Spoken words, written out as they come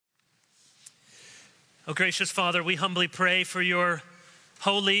Oh, gracious Father, we humbly pray for your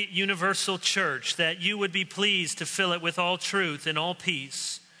holy universal church, that you would be pleased to fill it with all truth and all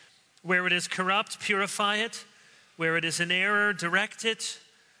peace. Where it is corrupt, purify it. Where it is in error, direct it.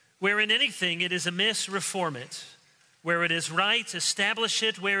 Where in anything it is amiss, reform it. Where it is right, establish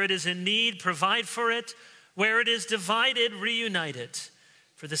it. Where it is in need, provide for it. Where it is divided, reunite it.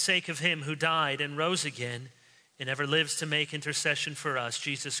 For the sake of him who died and rose again and ever lives to make intercession for us,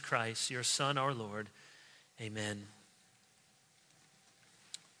 Jesus Christ, your Son, our Lord. Amen.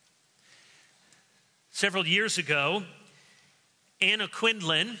 Several years ago, Anna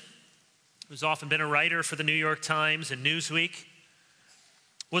Quindlen, who's often been a writer for the New York Times and Newsweek,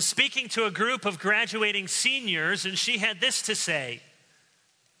 was speaking to a group of graduating seniors, and she had this to say: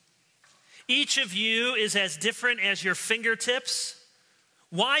 each of you is as different as your fingertips.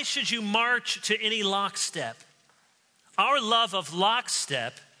 Why should you march to any lockstep? Our love of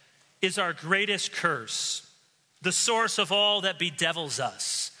lockstep is our greatest curse, the source of all that bedevils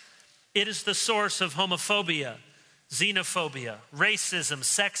us. It is the source of homophobia, xenophobia, racism,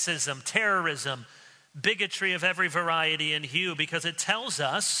 sexism, terrorism, bigotry of every variety and hue, because it tells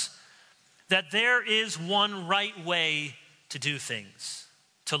us that there is one right way to do things,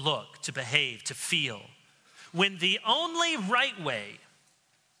 to look, to behave, to feel, when the only right way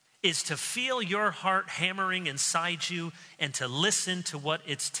is to feel your heart hammering inside you and to listen to what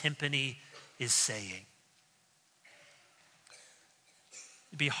its timpani is saying.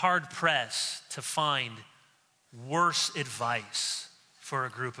 You'd be hard-pressed to find worse advice for a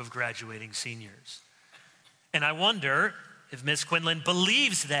group of graduating seniors. And I wonder if Ms. Quindlen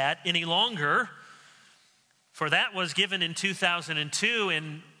believes that any longer, for that was given in 2002,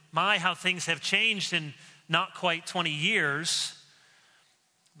 and my, how things have changed in not quite 20 years.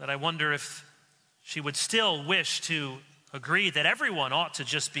 But I wonder if she would still wish to agree that everyone ought to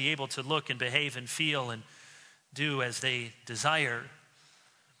just be able to look and behave and feel and do as they desire.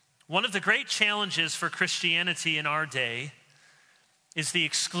 One of the great challenges for Christianity in our day is the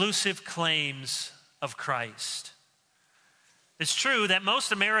exclusive claims of Christ. It's true that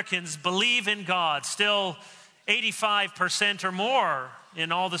most Americans believe in God. Still, 85% or more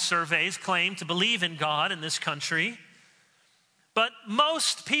in all the surveys claim to believe in God in this country. But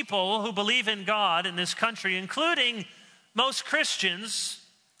most people who believe in God in this country, including most Christians,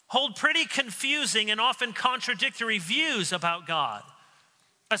 hold pretty confusing and often contradictory views about God,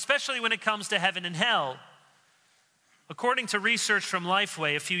 especially when it comes to heaven and hell. According to research from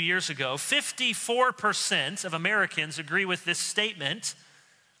Lifeway a few years ago, 54% of Americans agree with this statement: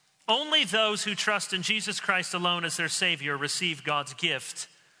 only those who trust in Jesus Christ alone as their Savior receive God's gift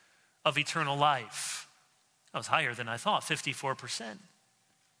of eternal life. That was higher than I thought, 54%.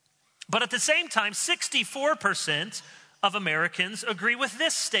 But at the same time, 64% of Americans agree with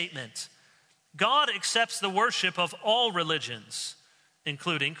this statement: God accepts the worship of all religions,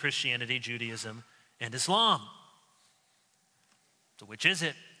 including Christianity, Judaism, and Islam. So which is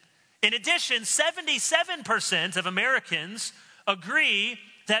it? In addition, 77% of Americans agree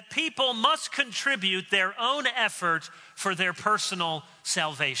that people must contribute their own effort for their personal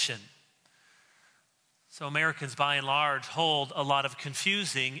salvation. So Americans, by and large, hold a lot of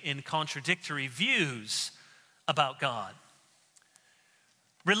confusing and contradictory views about God.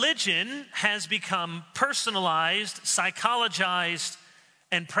 Religion has become personalized, psychologized,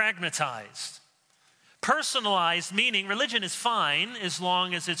 and pragmatized. Personalized meaning religion is fine as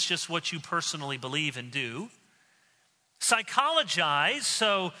long as it's just what you personally believe and do. Psychologized,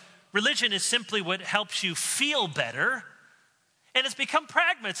 so religion is simply what helps you feel better. And it's become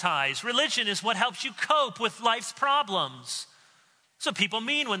pragmatized. Religion is what helps you cope with life's problems. So people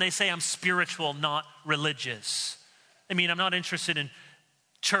mean when they say I'm spiritual, not religious. I mean, I'm not interested in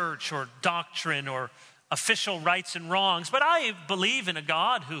church or doctrine or official rights and wrongs, but I believe in a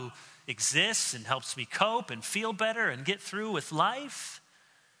God who exists and helps me cope and feel better and get through with life.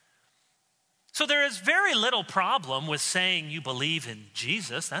 So there is very little problem with saying you believe in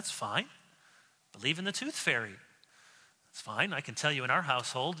Jesus. That's fine. Believe in the tooth fairy. That's fine. I can tell you in our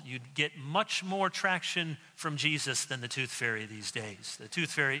household, you'd get much more traction from Jesus than the tooth fairy these days. The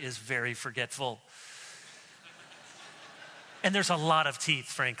tooth fairy is very forgetful. And there's a lot of teeth,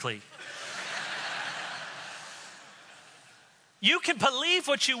 frankly. You can believe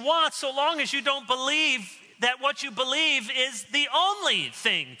what you want so long as you don't believe that what you believe is the only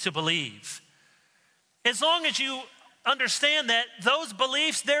thing to believe. As long as you understand that those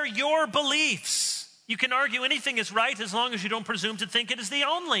beliefs, they're your beliefs. You can argue anything is right as long as you don't presume to think it is the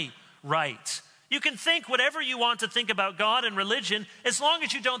only right. You can think whatever you want to think about God and religion as long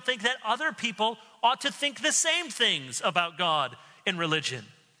as you don't think that other people ought to think the same things about God and religion.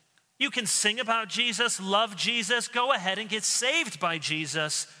 You can sing about Jesus, love Jesus, go ahead and get saved by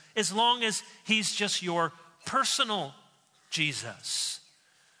Jesus as long as he's just your personal Jesus.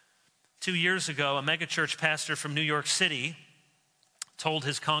 2 years ago, a megachurch pastor from New York City told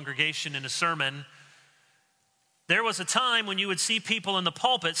his congregation in a sermon, there was a time when you would see people in the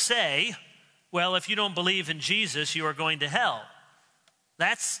pulpit say, well, if you don't believe in Jesus, you are going to hell.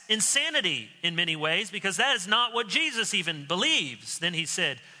 That's insanity in many ways, because that is not what Jesus even believes. Then he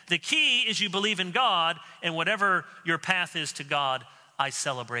said, the key is you believe in God, and whatever your path is to God, I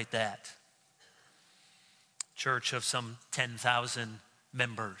celebrate that. Church of some 10,000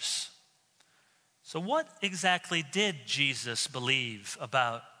 members. So what exactly did Jesus believe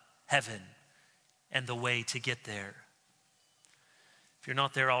about heaven and the way to get there? If you're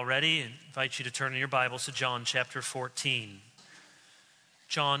not there already, I invite you to turn in your Bibles to John chapter 14.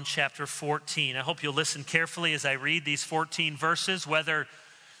 John chapter 14. I hope you'll listen carefully as I read these 14 verses, whether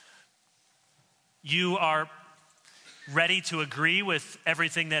you are ready to agree with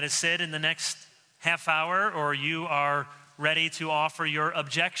everything that is said in the next half hour, or you are ready to offer your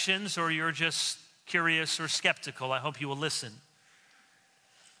objections, or you're just curious or skeptical. I hope you will listen.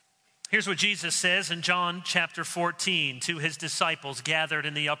 Here's what Jesus says in John chapter 14 to his disciples gathered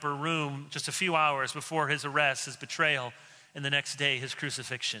in the upper room just a few hours before his arrest, his betrayal, and the next day his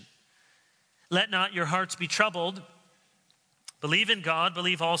crucifixion. Let not your hearts be troubled. Believe in God,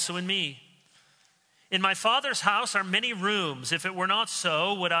 believe also in me. In my Father's house are many rooms. If it were not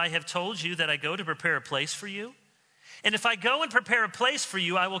so, would I have told you that I go to prepare a place for you? And if I go and prepare a place for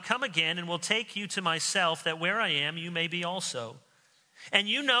you, I will come again and will take you to myself, that where I am, you may be also. And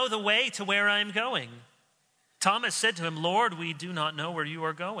you know the way to where I am going. Thomas said to him, Lord, we do not know where you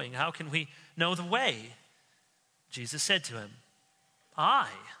are going. How can we know the way? Jesus said to him, I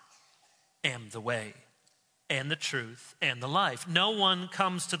am the way and the truth and the life. No one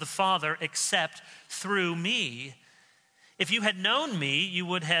comes to the Father except through me. If you had known me, you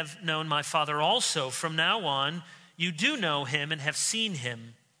would have known my Father also. From now on, you do know him and have seen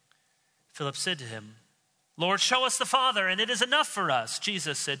him. Philip said to him, Lord, show us the Father, and it is enough for us.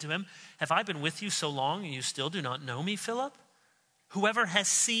 Jesus said to him, have I been with you so long, and you still do not know me, Philip? Whoever has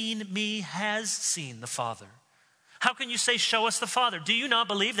seen me has seen the Father. How can you say, show us the Father? Do you not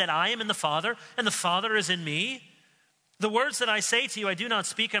believe that I am in the Father, and the Father is in me? The words that I say to you, I do not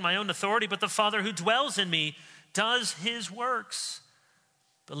speak on my own authority, but the Father who dwells in me does his works.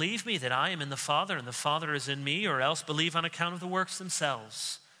 Believe me that I am in the Father, and the Father is in me, or else believe on account of the works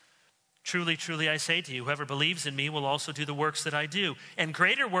themselves. Truly, truly, I say to you, whoever believes in me will also do the works that I do, and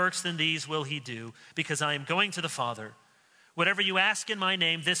greater works than these will he do, because I am going to the Father. Whatever you ask in my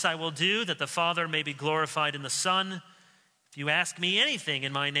name, this I will do, that the Father may be glorified in the Son. If you ask me anything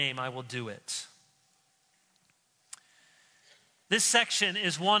in my name, I will do it. This section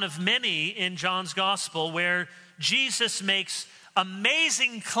is one of many in John's Gospel where Jesus makes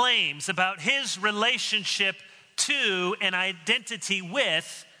amazing claims about his relationship to and identity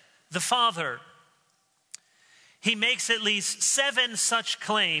with the Father. He makes at least 7 such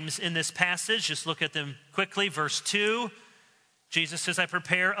claims in this passage. Just look at them quickly. Verse 2, Jesus says, I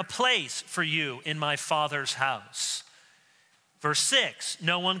prepare a place for you in my Father's house. Verse 6,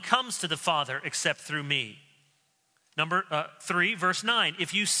 no one comes to the Father except through me. Number 3, verse 9,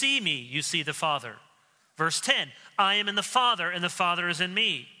 if you see me, you see the Father. Verse 10, I am in the Father, and the Father is in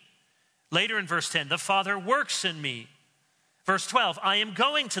me. Later in verse 10, the Father works in me. Verse 12, I am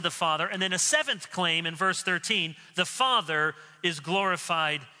going to the Father. And then a 7th claim in verse 13, the Father is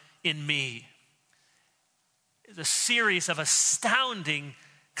glorified in me. It's a series of astounding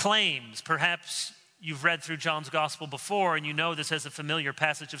claims. Perhaps you've read through John's Gospel before and you know this as a familiar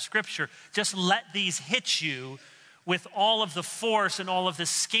passage of Scripture. Just let these hit you with all of the force and all of the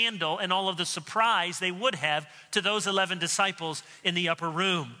scandal and all of the surprise they would have to those 11 disciples in the upper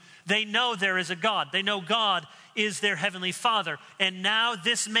room. They know there is a God. They know God is their heavenly Father. And now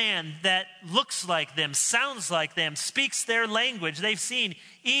this man that looks like them, sounds like them, speaks their language, they've seen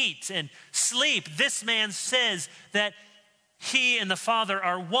eat and sleep. This man says that he and the Father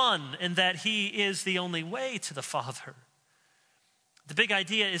are one and that he is the only way to the Father. The big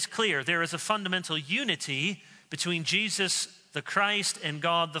idea is clear. There is a fundamental unity between Jesus the Christ and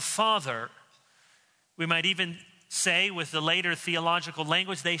God the Father. We might even say, with the later theological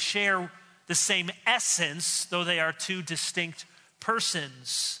language, they share the same essence, though they are 2 distinct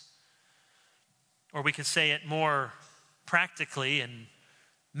persons. Or we could say it more practically and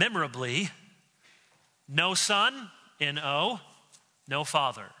memorably, no Son, N-O, no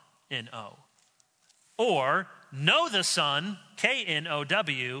Father, N-O. Or know the Son,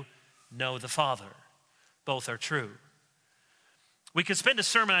 K-N-O-W, know the Father. Both are true. We could spend a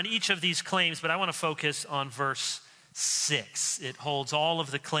sermon on each of these claims, but I want to focus on verse 6. It holds all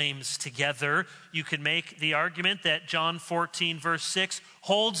of the claims together. You can make the argument that John 14, verse 6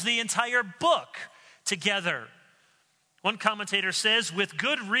 holds the entire book together. One commentator says, with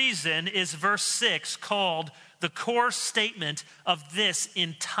good reason is verse 6 called the core statement of this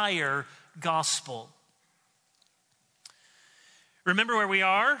entire gospel. Remember where we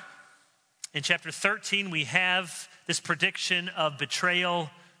are? In chapter 13, we have this prediction of betrayal,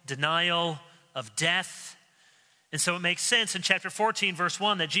 denial, of death. And so it makes sense in chapter 14, verse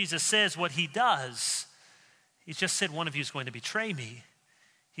 1, that Jesus says what he does. He just said, one of you is going to betray me.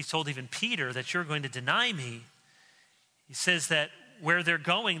 He's told even Peter that you're going to deny me. He says that where they're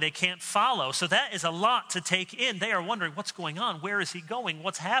going, they can't follow. So that is a lot to take in. They are wondering, what's going on? Where is he going?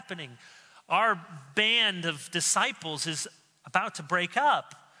 What's happening? Our band of disciples is about to break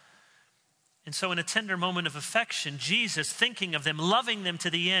up. And so in a tender moment of affection, Jesus, thinking of them, loving them to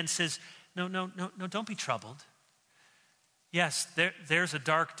the end, says, no, don't be troubled. Yes, there's a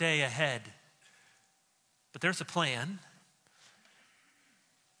dark day ahead, but there's a plan.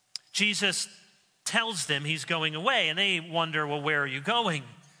 Jesus tells them he's going away, and they wonder, well, where are you going?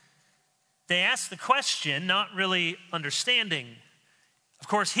 They ask the question, not really understanding. Of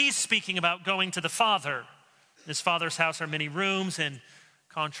course, he's speaking about going to the Father. In his Father's house are many rooms, and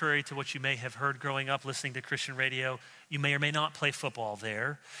contrary to what you may have heard growing up listening to Christian radio, you may or may not play football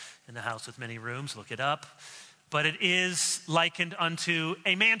there in the house with many rooms. Look it up. But it is likened unto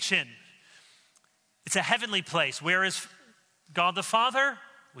a mansion. It's a heavenly place. Where is God the Father?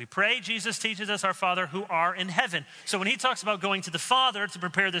 We pray. Jesus teaches us, our Father who are in heaven. So when he talks about going to the Father to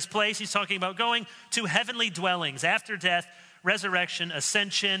prepare this place, he's talking about going to heavenly dwellings after death, resurrection,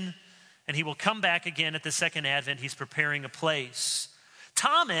 ascension, and he will come back again at the second advent. He's preparing a place.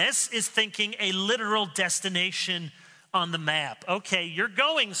 Thomas is thinking a literal destination on the map. Okay, you're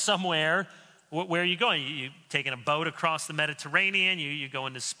going somewhere. Where are you going? You taking a boat across the Mediterranean? You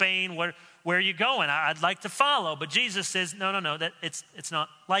going to Spain? Where are you going? I'd like to follow. But Jesus says, no, that it's not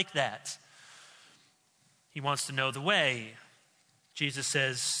like that. He wants to know the way. Jesus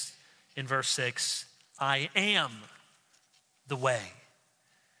says in verse 6, I am the way,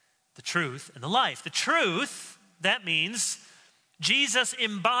 the truth, and the life. The truth, that means Jesus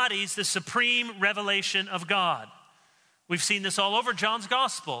embodies the supreme revelation of God. We've seen this all over John's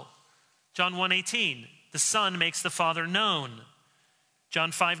gospel. John 1:18, the Son makes the Father known.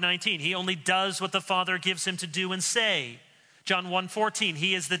 John 5:19, he only does what the Father gives him to do and say. John 1:14,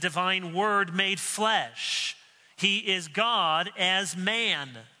 he is the divine word made flesh. He is God as man.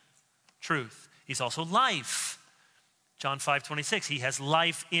 Truth. He's also life. John 5:26, he has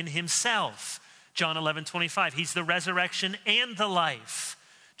life in himself. John 11:25, he's the resurrection and the life.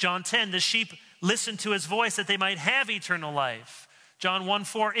 John 10, the sheep listen to his voice that they might have eternal life. John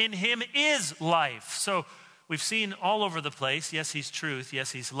 1:4, in him is life. So we've seen all over the place, yes, he's truth,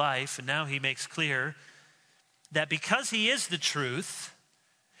 yes, he's life. And now he makes clear that because he is the truth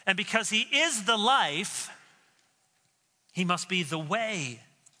and because he is the life, he must be the way.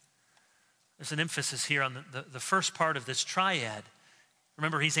 There's an emphasis here on the first part of this triad.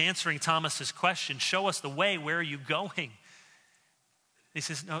 Remember, he's answering Thomas's question, show us the way, where are you going? He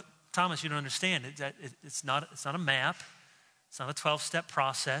says, no, Thomas, you don't understand. It's not a map. It's not a 12-step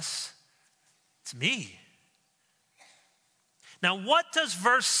process. It's me. Now, what does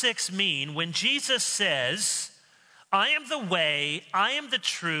verse 6 mean when Jesus says, I am the way, I am the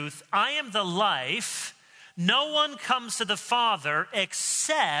truth, I am the life. No one comes to the Father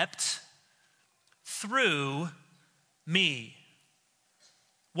except through me.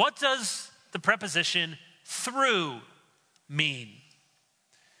 What does the preposition through mean?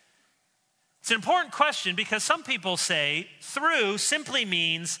 It's an important question because some people say through simply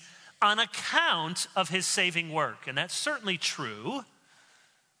means on account of his saving work. And that's certainly true,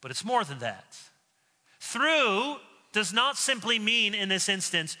 but it's more than that. Through does not simply mean in this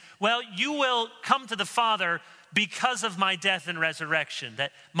instance, well, you will come to the Father because of my death and resurrection,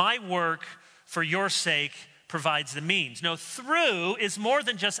 that my work for your sake provides the means. No, through is more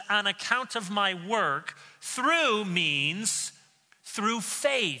than just on account of my work. Through means through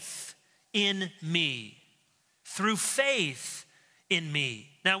faith in me. Through faith in me.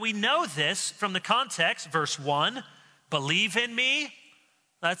 Now we know this from the context, verse 1, believe in me.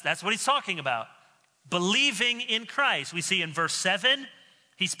 That's what he's talking about. Believing in Christ. We see in verse 7,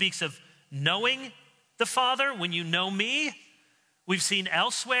 he speaks of knowing the Father. When you know me, we've seen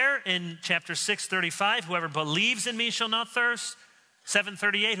elsewhere in chapter 6:35, whoever believes in me shall not thirst.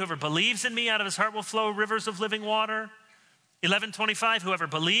 7:38, whoever believes in me, out of his heart will flow rivers of living water. 11:25, whoever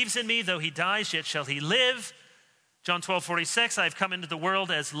believes in me, though he dies, yet shall he live. John 12:46, I have come into the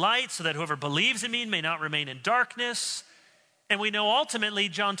world as light so that whoever believes in me may not remain in darkness. And we know ultimately,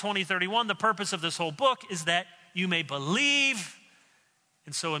 John 20:31, the purpose of this whole book is that you may believe.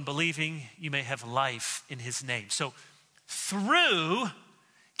 And so in believing, you may have life in his name. So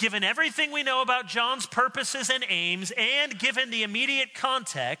given everything we know about John's purposes and aims, and given the immediate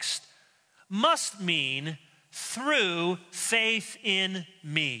context, must mean through faith in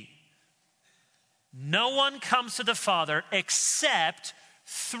me. No one comes to the Father except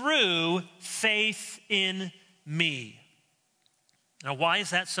through faith in me. Now, why is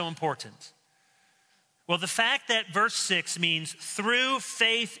that so important? Well, the fact that verse 6 means through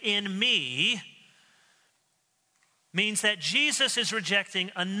faith in me means that Jesus is rejecting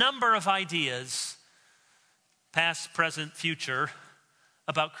a number of ideas, past, present, future,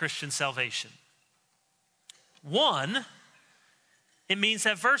 about Christian salvation. One, it means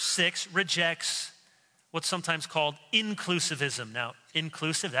that verse 6 rejects what's sometimes called inclusivism. Now,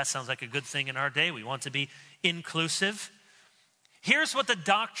 inclusive, that sounds like a good thing in our day. We want to be inclusive. Here's what the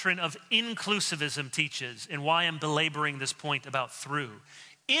doctrine of inclusivism teaches, and why I'm belaboring this point about through.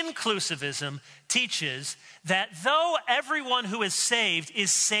 Inclusivism teaches that though everyone who is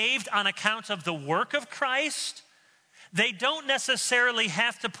saved on account of the work of Christ, they don't necessarily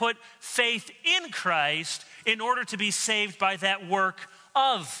have to put faith in Christ in order to be saved by that work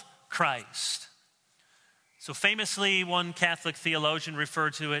of Christ. So famously, one Catholic theologian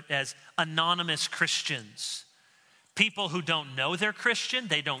referred to it as anonymous Christians. People who don't know they're Christian,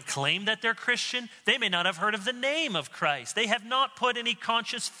 they don't claim that they're Christian, they may not have heard of the name of Christ. They have not put any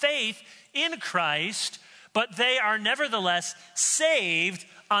conscious faith in Christ, but they are nevertheless saved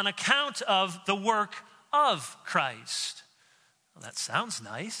on account of the work of Christ. Well, that sounds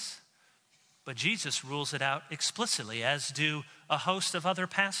nice, but Jesus rules it out explicitly, as do a host of other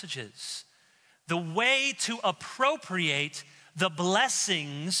passages. The way to appropriate the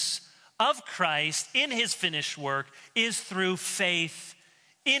blessings of Christ in his finished work is through faith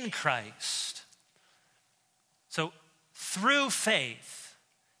in Christ. So through faith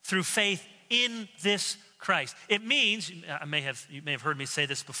in this Christ. It means, you may have heard me say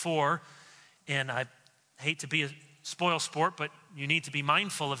this before, and I hate to be a spoil sport, but you need to be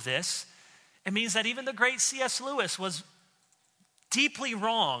mindful of this. It means that even the great C.S. Lewis was deeply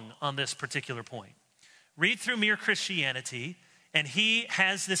wrong on this particular point. Read through Mere Christianity, and he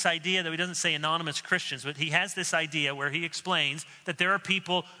has this idea, that he doesn't say anonymous Christians, but he has this idea where he explains that there are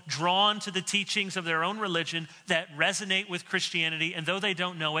people drawn to the teachings of their own religion that resonate with Christianity, and though they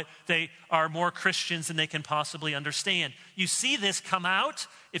don't know it, they are more Christians than they can possibly understand. You see this come out,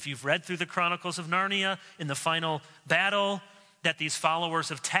 if you've read through the Chronicles of Narnia, in the final battle, that these followers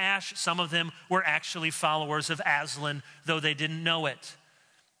of Tash, some of them were actually followers of Aslan, though they didn't know it.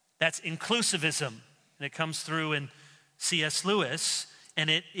 That's inclusivism, and it comes through in C.S. Lewis, and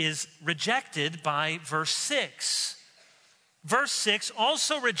it is rejected by verse 6. Verse 6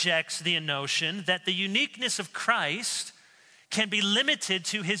 also rejects the notion that the uniqueness of Christ can be limited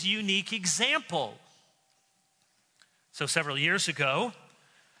to his unique example. So several years ago,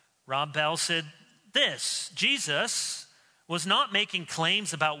 Rob Bell said this: Jesus was not making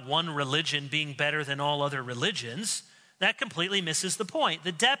claims about one religion being better than all other religions. That completely misses the point,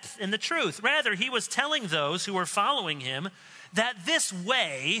 the depth and the truth. Rather, he was telling those who were following him that this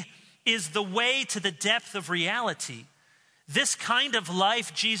way is the way to the depth of reality. This kind of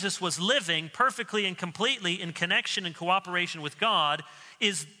life Jesus was living perfectly and completely in connection and cooperation with God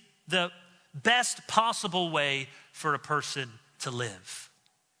is the best possible way for a person to live.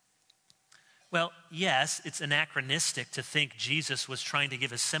 Well, yes, it's anachronistic to think Jesus was trying to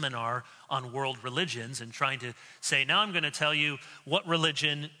give a seminar on world religions and trying to say, now I'm going to tell you what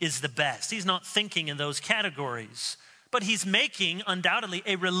religion is the best. He's not thinking in those categories, but he's making undoubtedly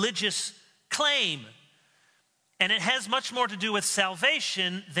a religious claim. And it has much more to do with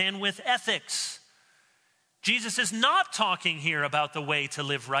salvation than with ethics. Jesus is not talking here about the way to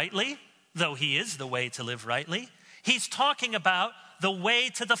live rightly, though he is the way to live rightly. He's talking about the way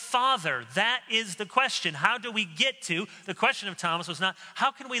to the Father. That is the question. How do we get to? The question of Thomas was not,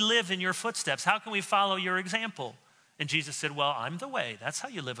 how can we live in your footsteps? How can we follow your example? And Jesus said, well, I'm the way. That's how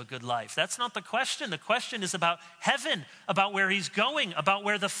you live a good life. That's not the question. The question is about heaven, about where he's going, about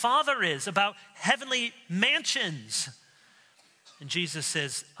where the Father is, about heavenly mansions. And Jesus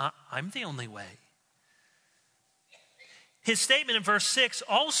says, I'm the only way. His statement in verse 6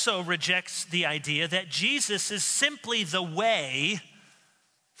 also rejects the idea that Jesus is simply the way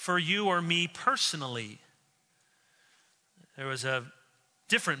for you or me personally. There was a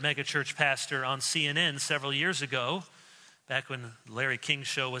different megachurch pastor on CNN several years ago, back when Larry King's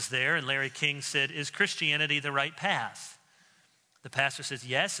show was there, and Larry King said, "Is Christianity the right path?" The pastor says,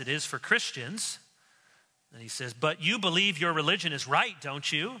 "Yes, it is for Christians." And he says, "But you believe your religion is right,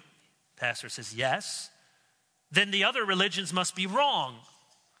 don't you?" Pastor says, "Yes." "Then the other religions must be wrong."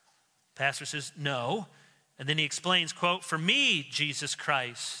 Pastor says, "No." And then he explains, quote, "For me, Jesus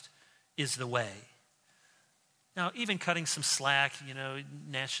Christ is the way." Now, even cutting some slack,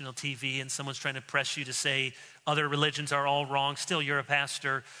 national TV, and someone's trying to press you to say other religions are all wrong. Still, you're a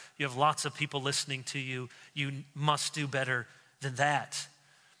pastor. You have lots of people listening to you. You must do better than that.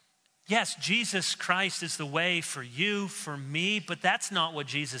 Yes, Jesus Christ is the way for you, for me, but that's not what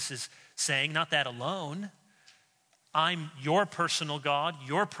Jesus is saying, not that alone. I'm your personal God,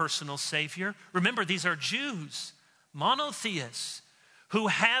 your personal Savior. Remember, these are Jews, monotheists, who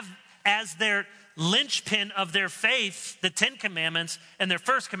have as their linchpin of their faith the 10 Commandments, and their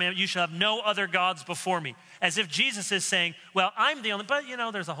first commandment, you shall have no other gods before me. As if Jesus is saying, well, I'm the only, but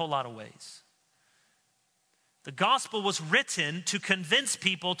there's a whole lot of ways. The gospel was written to convince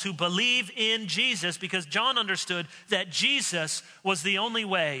people to believe in Jesus because John understood that Jesus was the only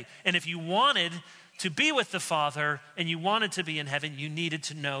way. And if you wanted to be with the Father and you wanted to be in heaven, you needed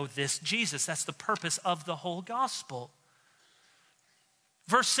to know this Jesus. That's the purpose of the whole gospel.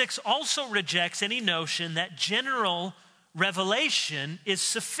 Verse 6 also rejects any notion that general revelation is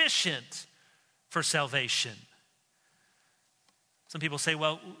sufficient for salvation. Some people say,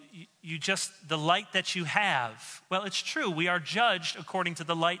 well, the light that you have. Well, it's true. We are judged according to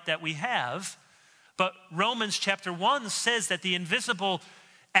the light that we have. But Romans chapter 1 says that the invisible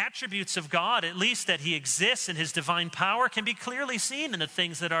attributes of God, at least that he exists in his divine power, can be clearly seen in the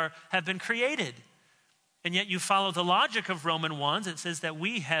things that have been created. And yet you follow the logic of Romans 1, it says that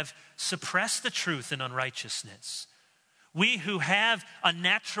we have suppressed the truth in unrighteousness. We who have a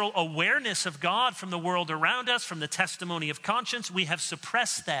natural awareness of God from the world around us, from the testimony of conscience, we have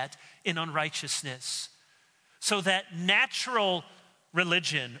suppressed that in unrighteousness. So that natural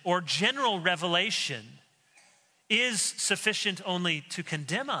religion or general revelation is sufficient only to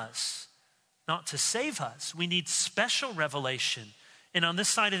condemn us, not to save us. We need special revelation. And on this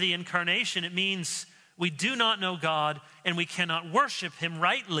side of the incarnation, it means we do not know God and we cannot worship him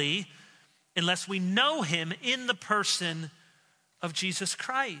rightly unless we know him in the person of Jesus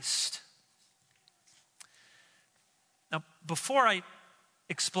Christ. Now, before I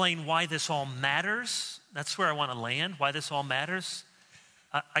explain why this all matters, that's where I want to land, why this all matters.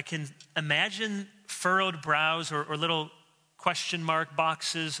 I can imagine furrowed brows or little question mark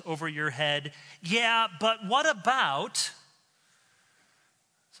boxes over your head. Yeah, but what about?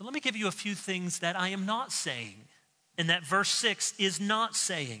 So let me give you a few things that I am not saying and that verse 6 is not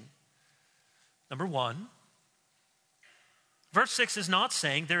saying. Number one, verse 6 is not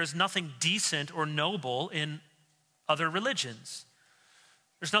saying there is nothing decent or noble in other religions.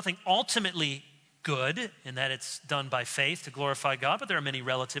 There's nothing ultimately good in that it's done by faith to glorify God, but there are many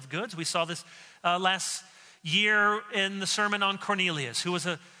relative goods. We saw this last year in the sermon on Cornelius, who was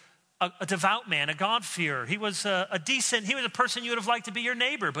a devout man, a God-fearer. He was he was a person you would have liked to be your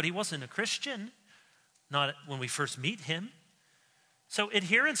neighbor, but he wasn't a Christian, not when we first meet him. So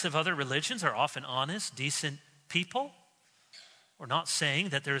adherents of other religions are often honest, decent people. We're not saying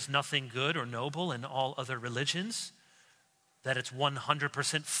that there is nothing good or noble in all other religions, that it's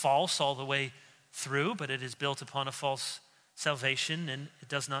 100% false all the way through, but it is built upon a false salvation and it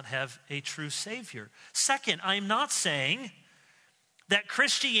does not have a true Savior. Second, I'm not saying that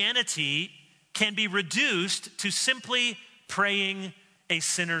Christianity can be reduced to simply praying a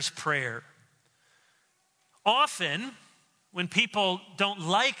sinner's prayer. Often, when people don't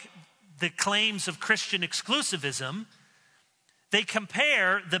like the claims of Christian exclusivism, they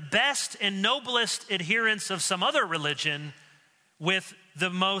compare the best and noblest adherents of some other religion with the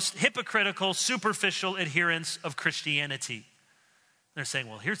most hypocritical, superficial adherents of Christianity. They're saying,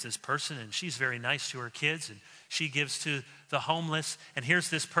 well, here's this person, and she's very nice to her kids, and she gives to the homeless. And here's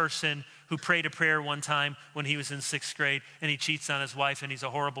this person who prayed a prayer one time when he was in 6th grade, and he cheats on his wife, and he's a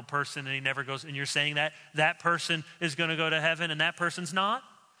horrible person, and he never goes. And you're saying that that person is going to go to heaven, and that person's not?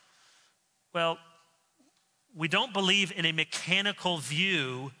 Well, we don't believe in a mechanical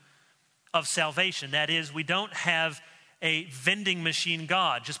view of salvation. That is, we don't have a vending machine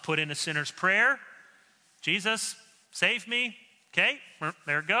God. Just put in a sinner's prayer. Jesus, save me. Okay,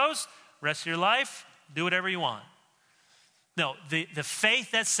 there it goes. Rest of your life, do whatever you want. No, the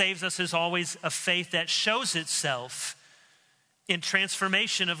faith that saves us is always a faith that shows itself in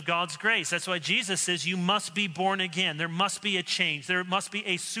transformation of God's grace. That's why Jesus says you must be born again. There must be a change. There must be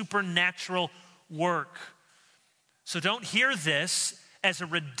a supernatural work. So don't hear this as a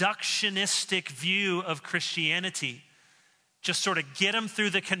reductionistic view of Christianity. just sort of get them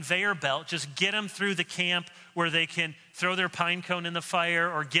through the conveyor belt, just get them through the camp where they can throw their pine cone in the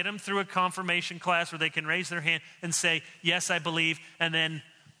fire, or get them through a confirmation class where they can raise their hand and say, yes, I believe, and then,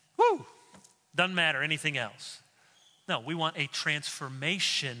 whoo, doesn't matter anything else. No, we want a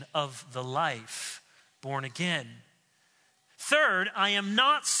transformation of the life born again. Third, I am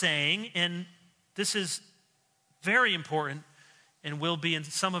not saying, and this is very important and will be in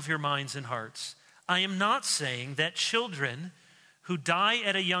some of your minds and hearts, I am not saying that children who die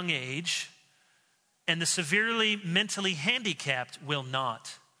at a young age and the severely mentally handicapped will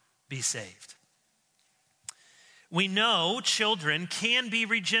not be saved. We know children can be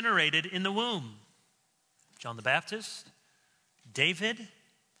regenerated in the womb. John the Baptist, David.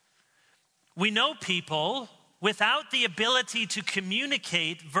 We know people without the ability to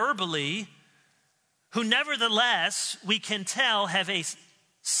communicate verbally who nevertheless, we can tell, have a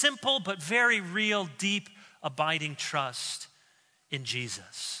simple but very real, deep, abiding trust in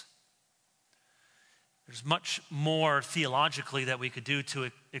Jesus. There's much more theologically that we could do to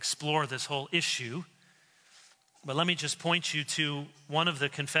explore this whole issue. But let me just point you to one of the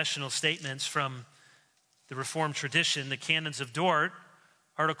confessional statements from the Reformed tradition, the Canons of Dort,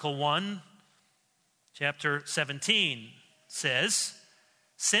 Article 1, Chapter 17 says,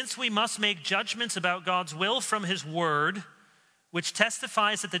 since we must make judgments about God's will from his word, which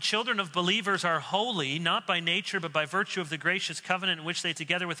testifies that the children of believers are holy, not by nature, but by virtue of the gracious covenant in which they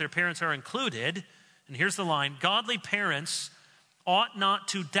together with their parents are included. And here's the line, godly parents ought not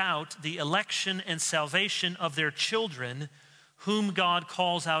to doubt the election and salvation of their children, whom God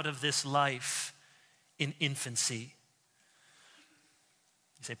calls out of this life in infancy.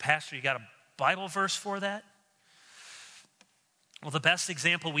 You say, Pastor, you got a Bible verse for that? Well, the best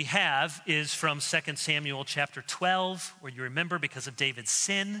example we have is from 2 Samuel chapter 12, where you remember because of David's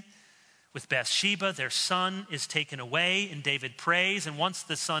sin with Bathsheba, their son is taken away, and David prays, and once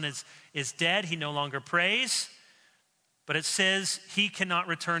the son is dead, he no longer prays. But it says, he cannot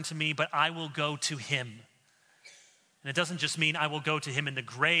return to me, but I will go to him. And it doesn't just mean I will go to him in the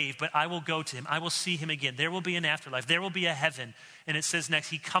grave, but I will go to him. I will see him again. There will be an afterlife. There will be a heaven. And it says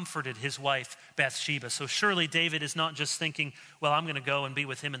next, he comforted his wife, Bathsheba. So surely David is not just thinking, well, I'm going to go and be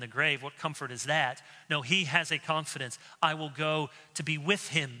with him in the grave. What comfort is that? No, he has a confidence. I will go to be with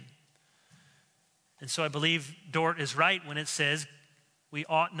him. And so I believe Dort is right when it says, we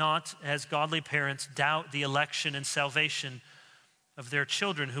ought not, as godly parents, doubt the election and salvation of their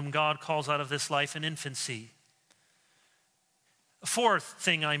children, whom God calls out of this life in infancy. A fourth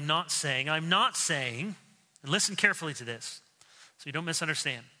thing I'm not saying, and listen carefully to this so you don't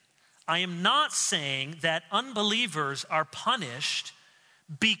misunderstand. I am not saying that unbelievers are punished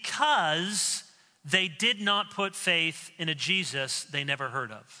because they did not put faith in a Jesus they never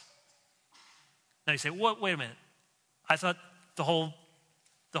heard of. Now you say, what? Wait a minute. I thought the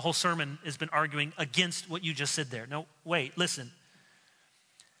whole sermon has been arguing against what you just said there. No, wait, listen.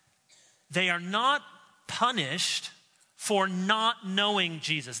 They are not punished for not knowing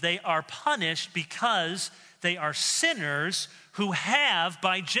Jesus. They are punished because they are sinners who have,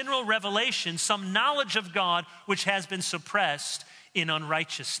 by general revelation, some knowledge of God which has been suppressed in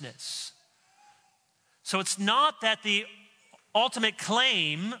unrighteousness. So it's not that the ultimate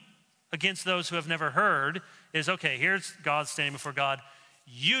claim against those who have never heard is, okay, here's God standing before God.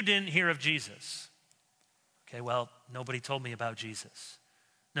 You didn't hear of Jesus. Okay, well, nobody told me about Jesus.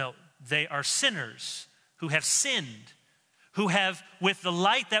 No, they are sinners who have sinned, who have, with the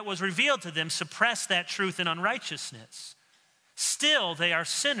light that was revealed to them, suppressed that truth in unrighteousness. Still, they are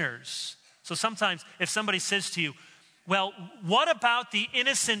sinners. So sometimes if somebody says to you, well, what about the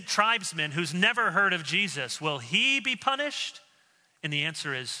innocent tribesman who's never heard of Jesus? Will he be punished? And the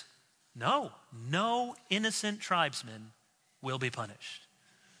answer is no. No innocent tribesman will be punished.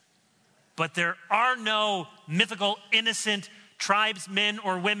 But there are no mythical innocent tribesmen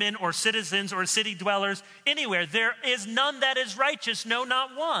or women or citizens or city dwellers anywhere. There is none that is righteous, no,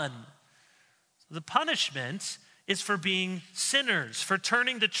 not one. The punishment is for being sinners, for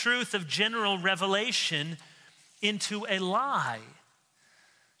turning the truth of general revelation into a lie.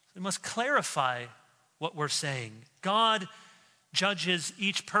 We must clarify what we're saying. God judges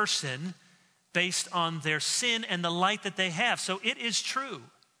each person based on their sin and the light that they have. So it is true.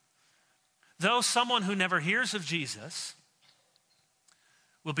 Though someone who never hears of Jesus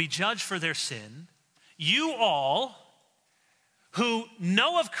will be judged for their sin, you all who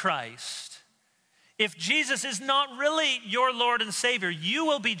know of Christ, if Jesus is not really your Lord and Savior, you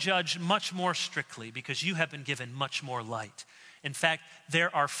will be judged much more strictly because you have been given much more light. In fact,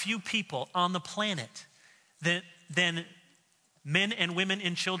 there are few people on the planet than men and women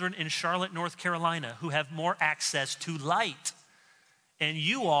and children in Charlotte, North Carolina, who have more access to light. And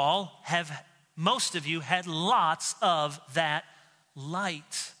you all have, most of you, had lots of that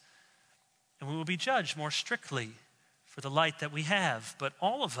light. And we will be judged more strictly for the light that we have. But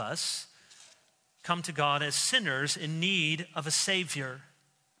all of us come to God as sinners in need of a Savior.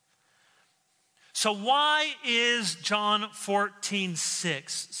 So why is John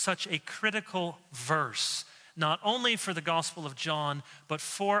 14:6 such a critical verse, not only for the Gospel of John, but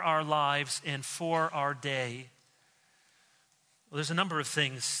for our lives and for our day? Well, there's a number of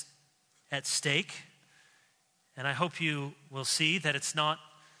things at stake, and I hope you will see that it's not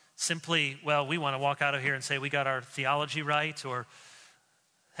simply, well, we want to walk out of here and say we got our theology right, or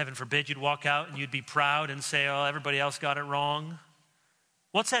heaven forbid you'd walk out and you'd be proud and say, oh, everybody else got it wrong.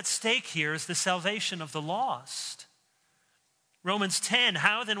 What's at stake here is the salvation of the lost. Romans 10,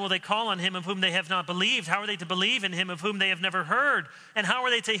 how then will they call on him of whom they have not believed? How are they to believe in him of whom they have never heard? And how are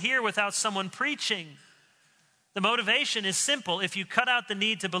they to hear without someone preaching? The motivation is simple. If you cut out the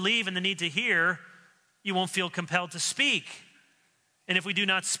need to believe and the need to hear, you won't feel compelled to speak. And if we do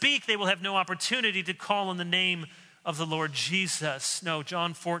not speak, they will have no opportunity to call on the name of the Lord Jesus. No,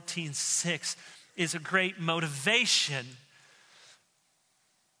 John 14:6 is a great motivation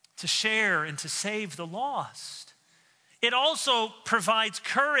to share and to save the lost. It also provides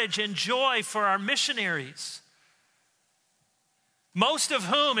courage and joy for our missionaries, most of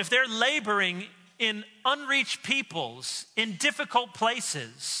whom, if they're laboring in unreached peoples, in difficult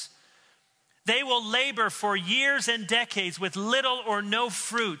places, they will labor for years and decades with little or no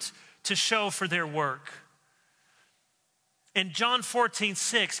fruit to show for their work. And John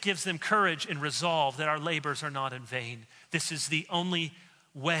 14:6 gives them courage and resolve that our labors are not in vain. This is the only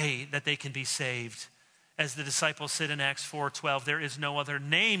way that they can be saved. As the disciples said in Acts 4:12, there is no other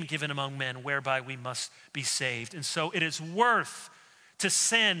name given among men whereby we must be saved. And so it is worth to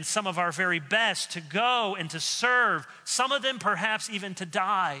send some of our very best to go and to serve, some of them perhaps even to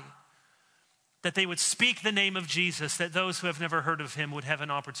die, that they would speak the name of Jesus, that those who have never heard of him would have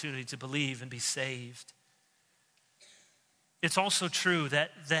an opportunity to believe and be saved. It's also true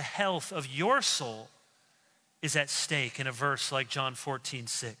that the health of your soul is at stake in a verse like John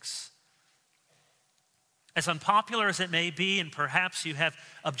 14:6. As unpopular as it may be, and perhaps you have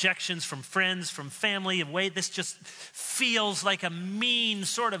objections from friends, from family, and wait, this just feels like a mean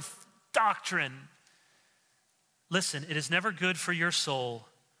sort of doctrine. Listen, it is never good for your soul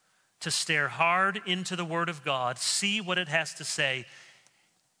to stare hard into the Word of God, see what it has to say,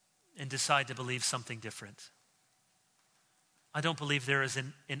 and decide to believe something different. I don't believe there is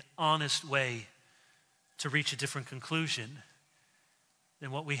an honest way to reach a different conclusion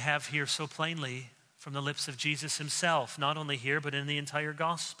than what we have here so plainly from the lips of Jesus himself, not only here, but in the entire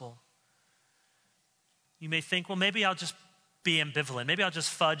gospel. You may think, well, maybe I'll just be ambivalent. Maybe I'll just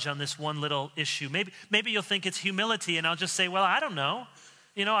fudge on this one little issue. Maybe you'll think it's humility, and I'll just say, well, I don't know.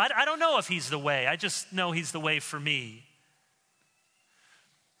 I don't know if he's the way. I just know he's the way for me.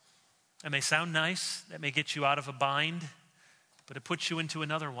 That may sound nice. That may get you out of a bind, but it puts you into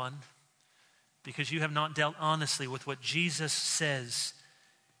another one because you have not dealt honestly with what Jesus says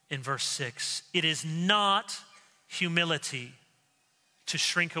in verse 6. It is not humility to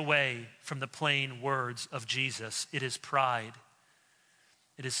shrink away from the plain words of Jesus. It is pride.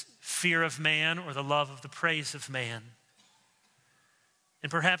 It is fear of man or the love of the praise of man. And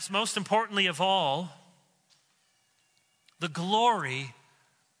perhaps most importantly of all, the glory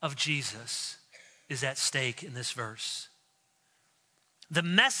of Jesus is at stake in this verse. The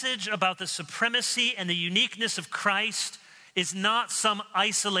message about the supremacy and the uniqueness of Christ is not some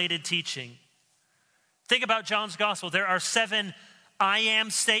isolated teaching. Think about John's gospel. There are 7 I am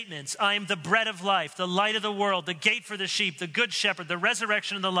statements. I am the bread of life, the light of the world, the gate for the sheep, the good shepherd, the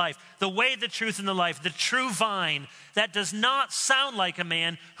resurrection and the life, the way, the truth, and the life, the true vine. That does not sound like a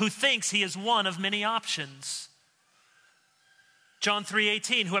man who thinks he is one of many options. John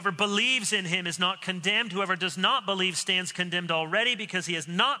 3:18, whoever believes in him is not condemned. Whoever does not believe stands condemned already because he has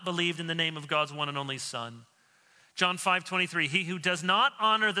not believed in the name of God's one and only Son. John 5:23, he who does not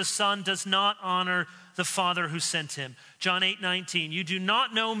honor the Son does not honor the Father who sent him. John 8:19, you do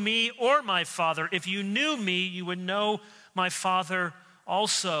not know me or my Father. If you knew me, you would know my Father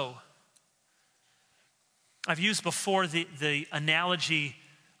also. I've used before the analogy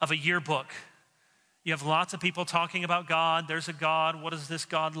of a yearbook. You have lots of people talking about God. There's a God. What is this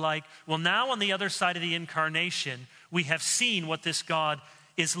God like? Well, now on the other side of the incarnation, we have seen what this God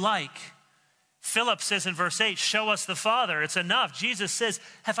is like. Philip says in verse 8, show us the Father. It's enough. Jesus says,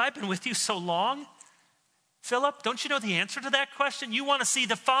 have I been with you so long? Philip, don't you know the answer to that question? You want to see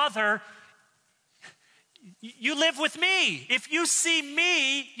the Father? You live with me. If you see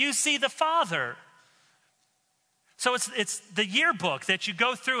me, you see the Father. So it's the yearbook that you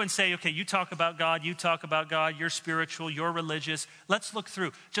go through and say, okay, you talk about God, you're spiritual, you're religious. Let's look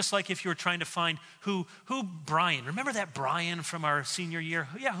through. Just like if you were trying to find who Brian. Remember that Brian from our senior year?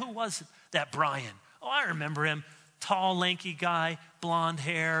 Yeah, who was that Brian? Oh, I remember him. Tall, lanky guy, blonde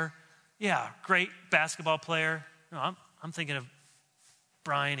hair. Yeah, great basketball player. No, I'm thinking of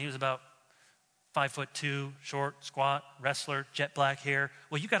Brian. He was about 5'2", short, squat, wrestler, jet black hair.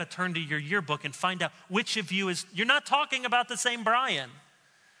 Well, you got to turn to your yearbook and find out which of you is, you're not talking about the same Brian.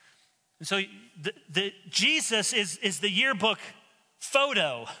 And so the Jesus is the yearbook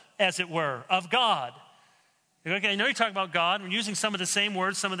photo, as it were, of God. Okay, I know you're talking about God. We're using some of the same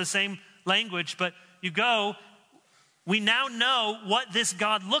words, some of the same language, but you go, we now know what this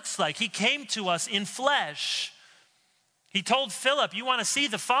God looks like. He came to us in flesh. He told Philip, you want to see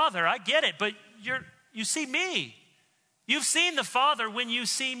the Father, I get it, but you see me. You've seen the Father when you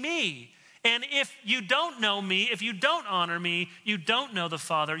see me. And if you don't know me, if you don't honor me, you don't know the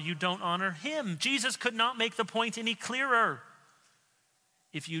Father, you don't honor him. Jesus could not make the point any clearer.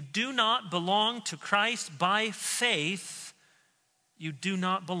 If you do not belong to Christ by faith, you do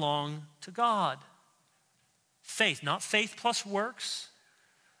not belong to God. Faith, not faith plus works.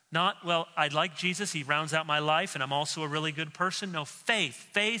 Not, well, I like Jesus, he rounds out my life, and I'm also a really good person. No,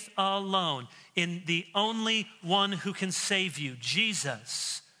 faith alone in the only one who can save you,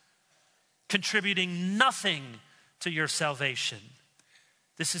 Jesus, contributing nothing to your salvation.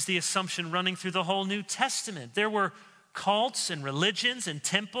 This is the assumption running through the whole New Testament. There were cults and religions and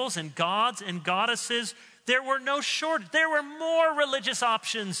temples and gods and goddesses. There were no shortage. There were more religious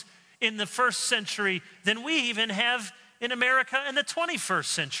options in the first century than we even have in America in the 21st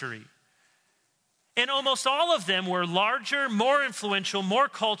century. And almost all of them were larger, more influential, more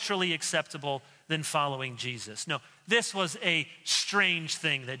culturally acceptable than following Jesus. No, this was a strange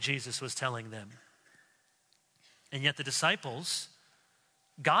thing that Jesus was telling them. And yet the disciples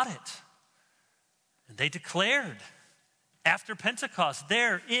got it. And they declared after Pentecost,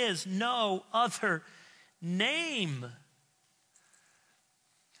 there is no other name.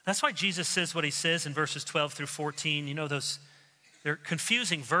 That's why Jesus says what he says in verses 12 through 14. You know, they're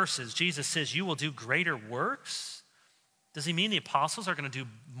confusing verses. Jesus says, you will do greater works. Does he mean the apostles are going to do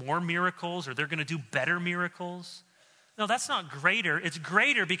more miracles or they're going to do better miracles? No, that's not greater. It's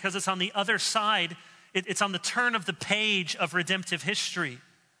greater because it's on the other side. It's on the turn of the page of redemptive history.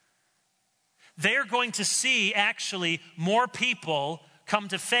 They're going to see actually more people come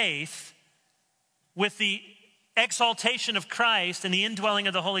to faith with the exaltation of Christ and the indwelling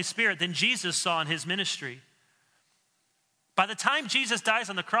of the Holy Spirit than Jesus saw in his ministry. By the time Jesus dies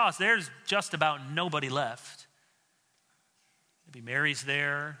on the cross, there's just about nobody left. Maybe Mary's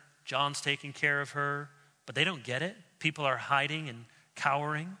there, John's taking care of her, but they don't get it. People are hiding and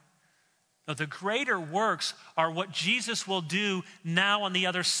cowering. No, the greater works are what Jesus will do now on the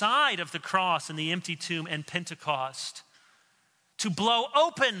other side of the cross and the empty tomb and Pentecost, to blow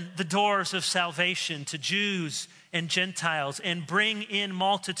open the doors of salvation to Jews and Gentiles and bring in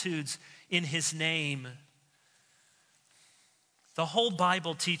multitudes in his name. The whole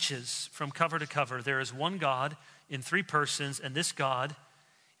Bible teaches from cover to cover there is one God in three persons, and this God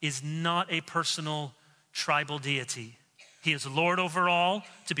is not a personal tribal deity. He is Lord over all,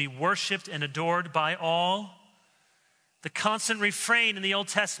 to be worshiped and adored by all. The constant refrain in the Old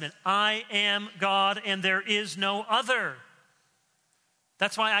Testament, I am God and there is no other.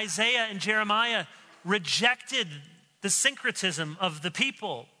 That's why Isaiah and Jeremiah rejected the syncretism of the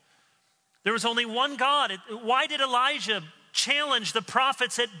people. There was only one God. Why did Elijah challenge the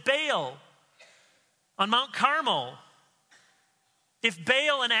prophets at Baal on Mount Carmel? If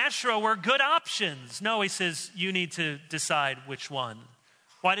Baal and Asherah were good options. No, he says, you need to decide which one.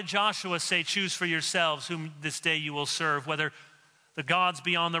 Why did Joshua say, choose for yourselves whom this day you will serve, whether the gods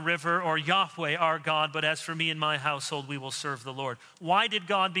beyond the river or Yahweh our God, but as for me and my household, we will serve the Lord. Why did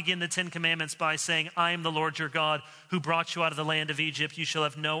God begin the Ten Commandments by saying, I am the Lord your God who brought you out of the land of Egypt. You shall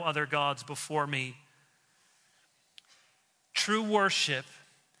have no other gods before me. True worship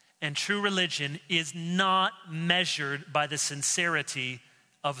and true religion is not measured by the sincerity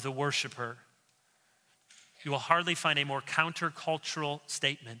of the worshiper. You will hardly find a more countercultural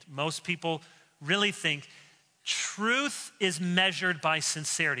statement. Most people really think truth is measured by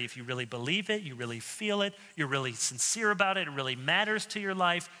sincerity. If you really believe it, you really feel it, you're really sincere about it, it really matters to your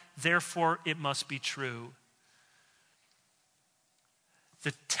life, therefore it must be true.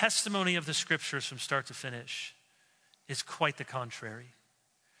 The testimony of the scriptures from start to finish is quite the contrary.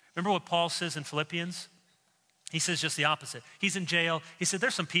 Remember what Paul says in Philippians? He says just the opposite. He's in jail. He said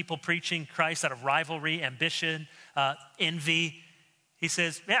there's some people preaching Christ out of rivalry, ambition, envy. He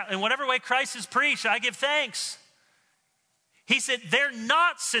says, yeah, in whatever way Christ is preached, I give thanks. He said they're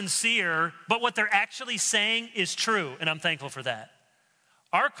not sincere, but what they're actually saying is true, and I'm thankful for that.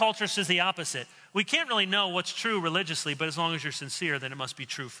 Our culture says the opposite. We can't really know what's true religiously, but as long as you're sincere, then it must be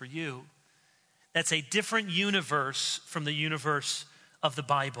true for you. That's a different universe from the universe of the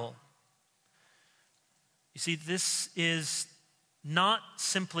Bible. You see, this is not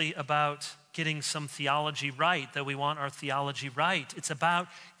simply about getting some theology right, though we want our theology right. It's about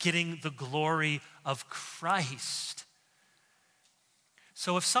getting the glory of Christ.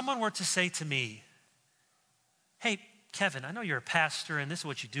 So if someone were to say to me, hey, Kevin, I know you're a pastor and this is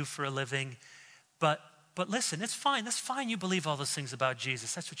what you do for a living, but listen, it's fine. That's fine you believe all those things about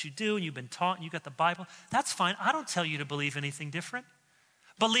Jesus. That's what you do and you've been taught and you got the Bible. That's fine. I don't tell you to believe anything different.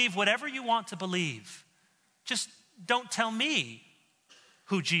 Believe whatever you want to believe. Just don't tell me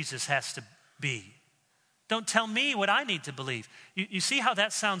who Jesus has to be. Don't tell me what I need to believe. You see how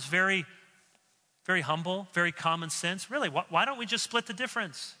that sounds very, very humble, very common sense? Really, why don't we just split the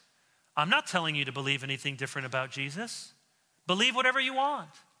difference? I'm not telling you to believe anything different about Jesus. Believe whatever you want.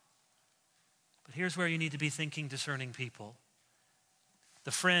 But here's where you need to be thinking, discerning people.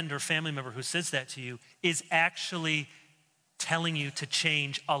 The friend or family member who says that to you is actually telling you to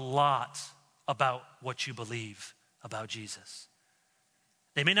change a lot about what you believe about Jesus.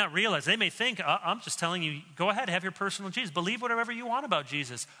 They may not realize, they may think, I'm just telling you, go ahead, have your personal Jesus. Believe whatever you want about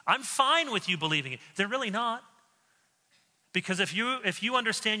Jesus. I'm fine with you believing it. They're really not. Because if you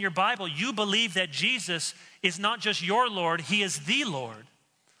understand your Bible, you believe that Jesus is not just your Lord, he is the Lord.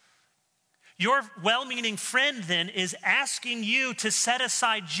 Your well-meaning friend then is asking you to set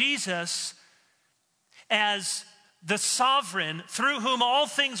aside Jesus as the sovereign through whom all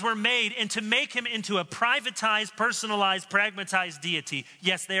things were made and to make him into a privatized, personalized, pragmatized deity.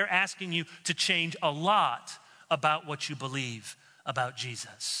 Yes, they are asking you to change a lot about what you believe about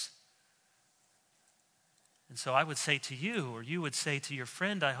Jesus. And so I would say to you, or you would say to your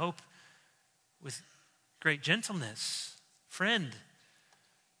friend, I hope with great gentleness, friend,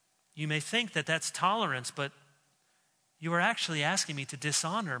 you may think that that's tolerance, but you are actually asking me to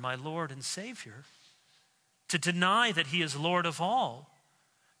dishonor my Lord and Savior. To deny that he is Lord of all,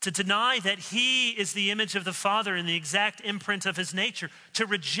 to deny that he is the image of the Father and the exact imprint of his nature, to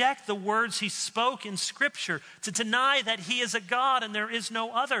reject the words he spoke in Scripture, to deny that he is a God and there is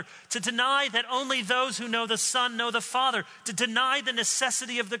no other, to deny that only those who know the Son know the Father, to deny the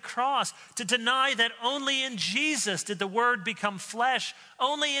necessity of the cross, to deny that only in Jesus did the Word become flesh,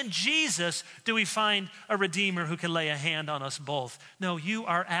 only in Jesus do we find a Redeemer who can lay a hand on us both. No, you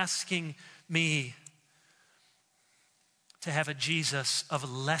are asking me to have a Jesus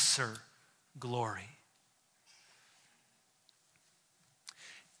of lesser glory.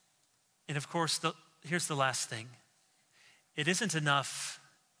 And of course, here's the last thing. It isn't enough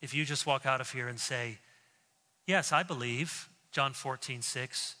if you just walk out of here and say, yes, I believe, John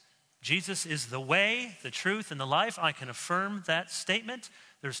 14:6, Jesus is the way, the truth, and the life. I can affirm that statement.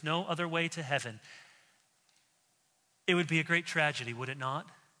 There's no other way to heaven. It would be a great tragedy, would it not,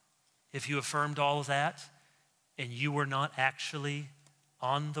 if you affirmed all of that and you were not actually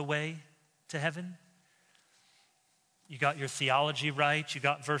on the way to heaven? You got your theology right. You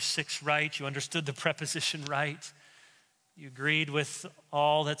got verse 6 right. You understood the preposition right. You agreed with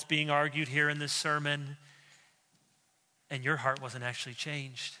all that's being argued here in this sermon. And your heart wasn't actually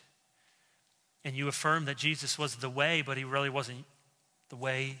changed. And you affirmed that Jesus was the way, but he really wasn't the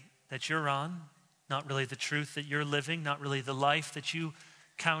way that you're on. Not really the truth that you're living. Not really the life that you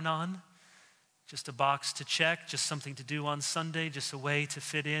count on. Just a box to check, just something to do on Sunday, just a way to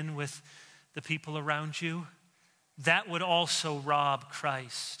fit in with the people around you. That would also rob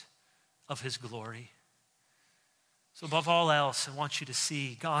Christ of his glory. So above all else, I want you to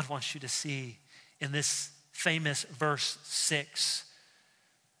see, God wants you to see in this famous verse 6,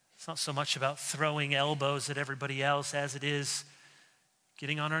 it's not so much about throwing elbows at everybody else as it is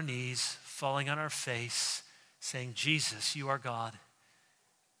getting on our knees, falling on our face, saying, Jesus, you are God,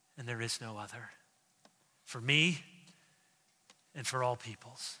 and there is no other. For me and for all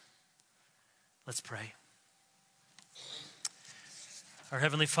peoples. Let's pray. Our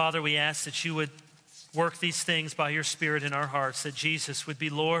Heavenly Father, we ask that you would work these things by your Spirit in our hearts, that Jesus would be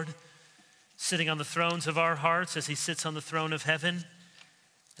Lord, sitting on the thrones of our hearts as he sits on the throne of heaven,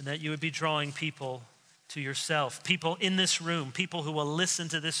 and that you would be drawing people to yourself, people in this room, people who will listen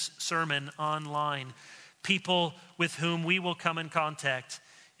to this sermon online, people with whom we will come in contact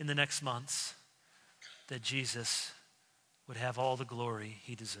in the next months. That Jesus would have all the glory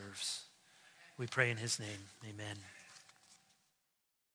he deserves. We pray in his name. Amen.